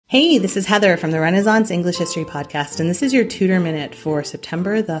Hey, this is Heather from the Renaissance English History Podcast, and this is your Tudor Minute for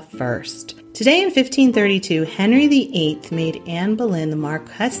September the 1st. Today in 1532, Henry VIII made Anne Boleyn the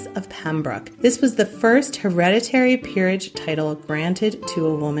Marquess of Pembroke. This was the first hereditary peerage title granted to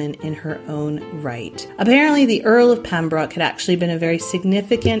a woman in her own right. Apparently, the Earl of Pembroke had actually been a very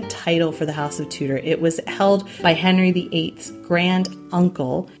significant title for the House of Tudor. It was held by Henry VIII's grand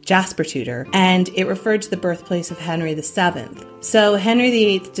uncle, Jasper Tudor, and it referred to the birthplace of Henry VII. So Henry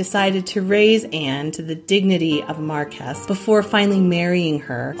VIII decided to raise Anne to the dignity of Marquess before finally marrying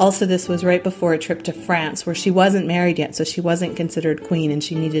her. Also, this was right before a trip to France where she wasn't married yet, so she wasn't considered queen, and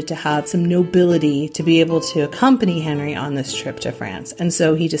she needed to have some nobility to be able to accompany Henry on this trip to France. And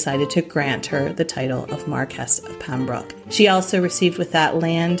so he decided to grant her the title of Marquess of Pembroke. She also received with that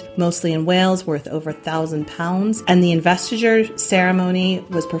land, mostly in Wales, worth over £1,000, and the investiture ceremony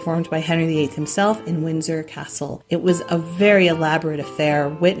was performed by Henry VIII himself in Windsor Castle. It was a very elaborate affair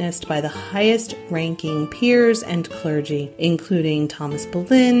witnessed by the highest ranking peers and clergy, including Thomas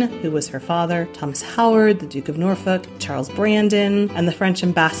Boleyn, who was her father, Thomas Howard, the Duke of Norfolk, Charles Brandon, and the French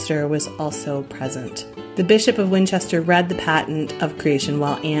ambassador was also present. The Bishop of Winchester read the patent of creation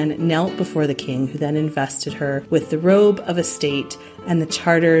while Anne knelt before the king, who then invested her with the robe of estate and the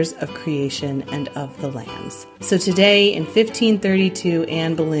charters of creation and of the lands. So today, in 1532,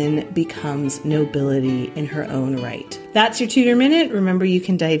 Anne Boleyn becomes nobility in her own right. That's your Tudor Minute. Remember, you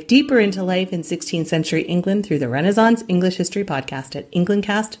can dive deeper into life in 16th century England through the Renaissance English History Podcast at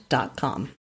englandcast.com.